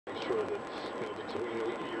sure that, between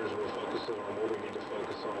the years we're focusing on what we need to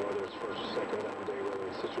focus on, whether it's first or second down day, whether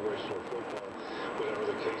it's situational football, whatever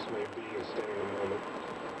the case may be, and stay in the moment.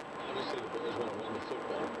 Obviously, the Bears want to run the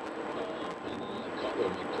football, and then let Cutler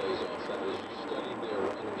make plays off that. As you studied their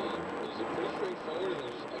run game, is it pretty straightforward and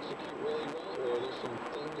they just execute really well, or are there some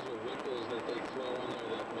things or wrinkles that they throw on there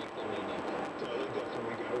that make them unique? They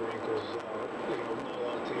definitely got wrinkles. Not a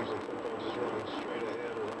lot of teams in football just run straight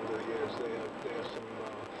ahead or run to the edge. They have some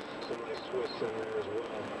nice twists in there as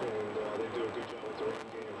well, and they do a good job with the run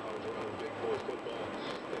game, how to run big boy football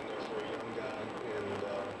in there for a young guy, and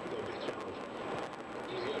they'll be challenged.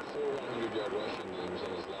 He's got 4 100-yard rushing games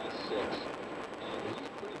in his last 6, and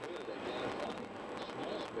he's pretty good at identifying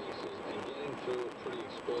small spaces and getting through it pretty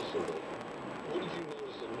explosively. What did you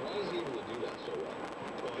notice, and why is he able to do that so well?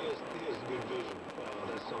 Well, he has good vision.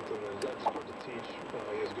 That's something that's hard to teach.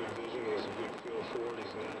 He has good vision. He has a good feel for it.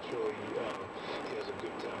 He's naturally, he has a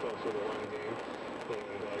good tempo for the run game,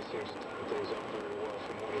 and he seems to time things up very well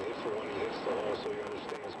from when he hits the hole. So he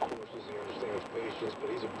understands courses, he understands patience, but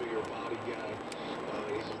he's a bigger body guy.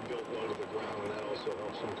 He's built low to the ground, and that also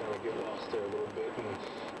helps him kind of get lost there a little bit. And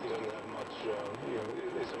he doesn't have much.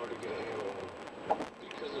 It's hard to get a handle on him.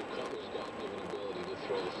 Because of Cutler's God-given ability to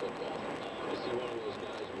throw the football, is he one of those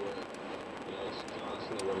guys where, it's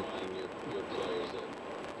constantly reminding your players that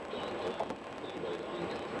don't allow anybody to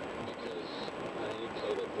uncover, because on any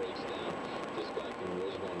play that breaks down, this guy can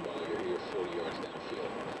whiz one by your ear 40 yards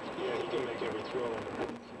downfield. Yeah, he can make every throw,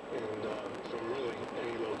 and from really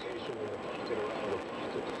any location in the pocket or out of the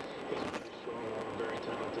pocket, he's a pretty strong arm, very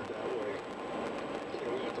talented that way. And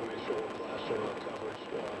we have to make sure we're plastering our coverage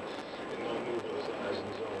and don't move with his eyes in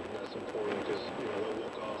zone. And that's important because, they'll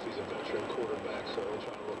look off. He's a veteran quarterback, so he'll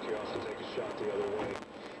try to look you off and take a shot the other way.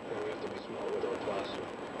 And we have to be smart with our plaster.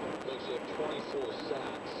 Looks like 24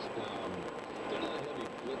 sacks. They're not a heavy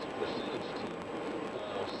blitz percentage team.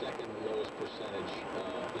 Second lowest percentage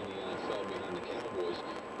in the NFL behind the Cowboys.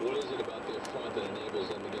 What is it about their front that enables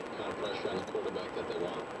them to get the kind of pressure on the quarterback that they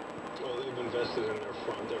want? Well, they've invested in their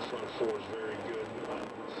front. Their front four is very good.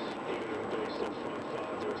 Even in base, their front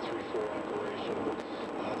five, they're a 3-4 operation.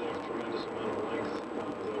 They have a tremendous amount of length.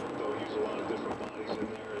 They'll use a lot of different bodies in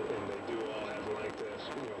there, and they do all have length.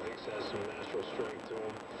 Hicks has some natural strength to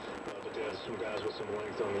him, but they have some guys with some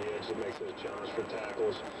length on the edge that makes it a challenge for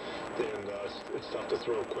tackles. And it's tough to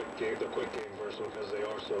throw the quick game versus them because they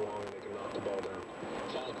are so long and they can knock the ball down.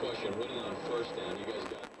 Final question, winning on first down. You guys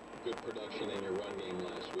got good production in your run game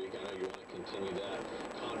last week. I know you want to continue that.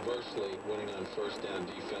 Conversely, winning on first down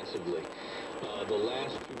defensively. The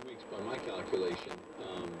last 2 weeks, by my calculation,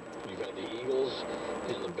 you've had the Eagles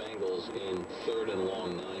and the Bengals in 3rd and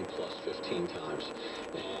long 9 plus 15 times.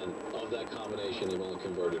 And of that combination, they've only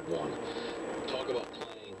converted 1. Talk about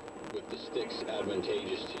playing with the sticks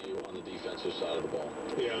advantageous to you on the defensive side of the ball.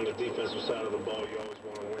 Yeah, on the defensive side of the ball, you always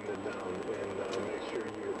want to win it down and make sure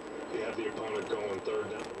you have the opponent going 3rd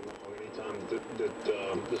down and long. Anytime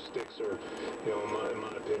that the sticks are, in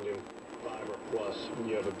my opinion, 5 or plus,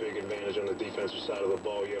 you have a big advantage on the defensive side of the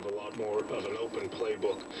ball. You have a lot more of an open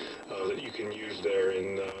playbook that you can use there,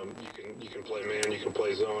 and you can play man, you can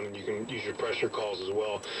play zone, and you can use your pressure calls as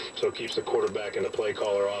well. So it keeps the quarterback and the play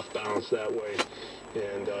caller off balance that way,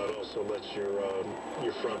 and it also lets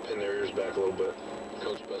your front pin their ears back a little bit.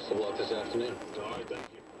 Coach, best of luck this afternoon. All right, thank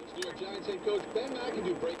you. New York Giants head coach Ben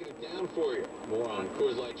McAdoo breaking it down for you. More on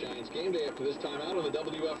Coors Light Giants game day after this time out on the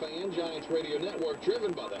WFAN Giants Radio Network,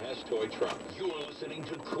 driven by the Hess Toy Truck. You're listening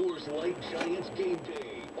to Coors Light Giants game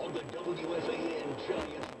day on the WFAN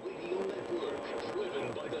Giants Radio Network,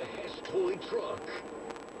 driven by the Hess Toy Truck.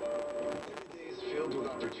 Every day is filled with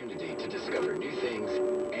opportunity to discover new things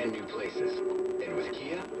and new places. And with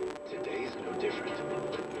Kia, today is no different.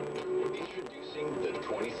 Introducing the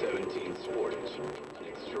 2017 Sportage, an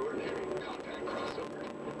extraordinary compact crossover.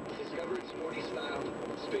 Discover its sporty style,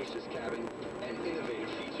 spacious cabin, and innovative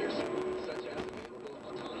features, such as available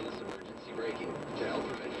autonomous emergency braking to help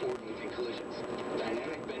prevent forward-moving collisions,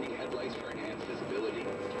 dynamic bending headlights for enhanced visibility,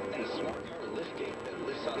 and a smart car liftgate that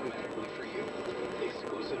lifts automatically for you,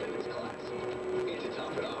 exclusive in its class. And to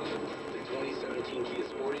top it off, the 2017 Kia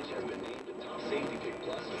Sportage has been named a top safety pick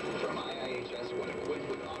plus from IIHS when equipped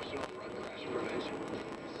with optional front crash prevention.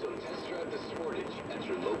 So test drive the Sportage at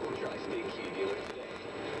your local tri-state Kia dealer today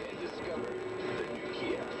and discover the new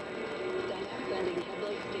Kia.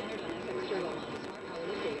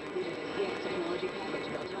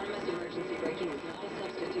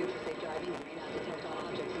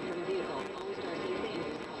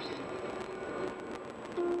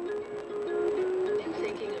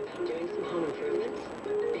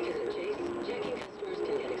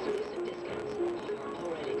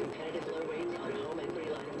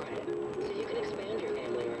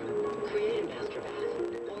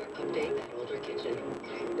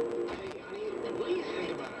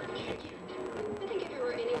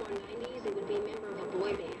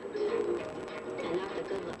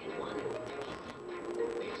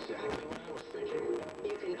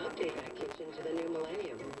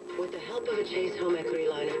 Chase Home Equity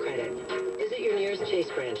line of credit. Visit your nearest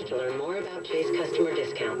Chase branch to learn more about Chase customer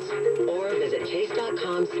discounts. Or visit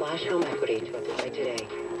chase.com/homeequity to apply today.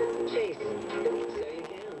 Chase. So you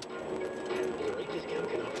can. The rate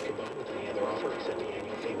discount cannot be combined with any other offer except the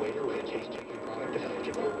annual fee waiver with a Chase checking product if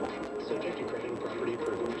eligible. Subject to credit and property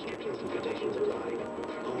approval. Restrictions and limitations apply.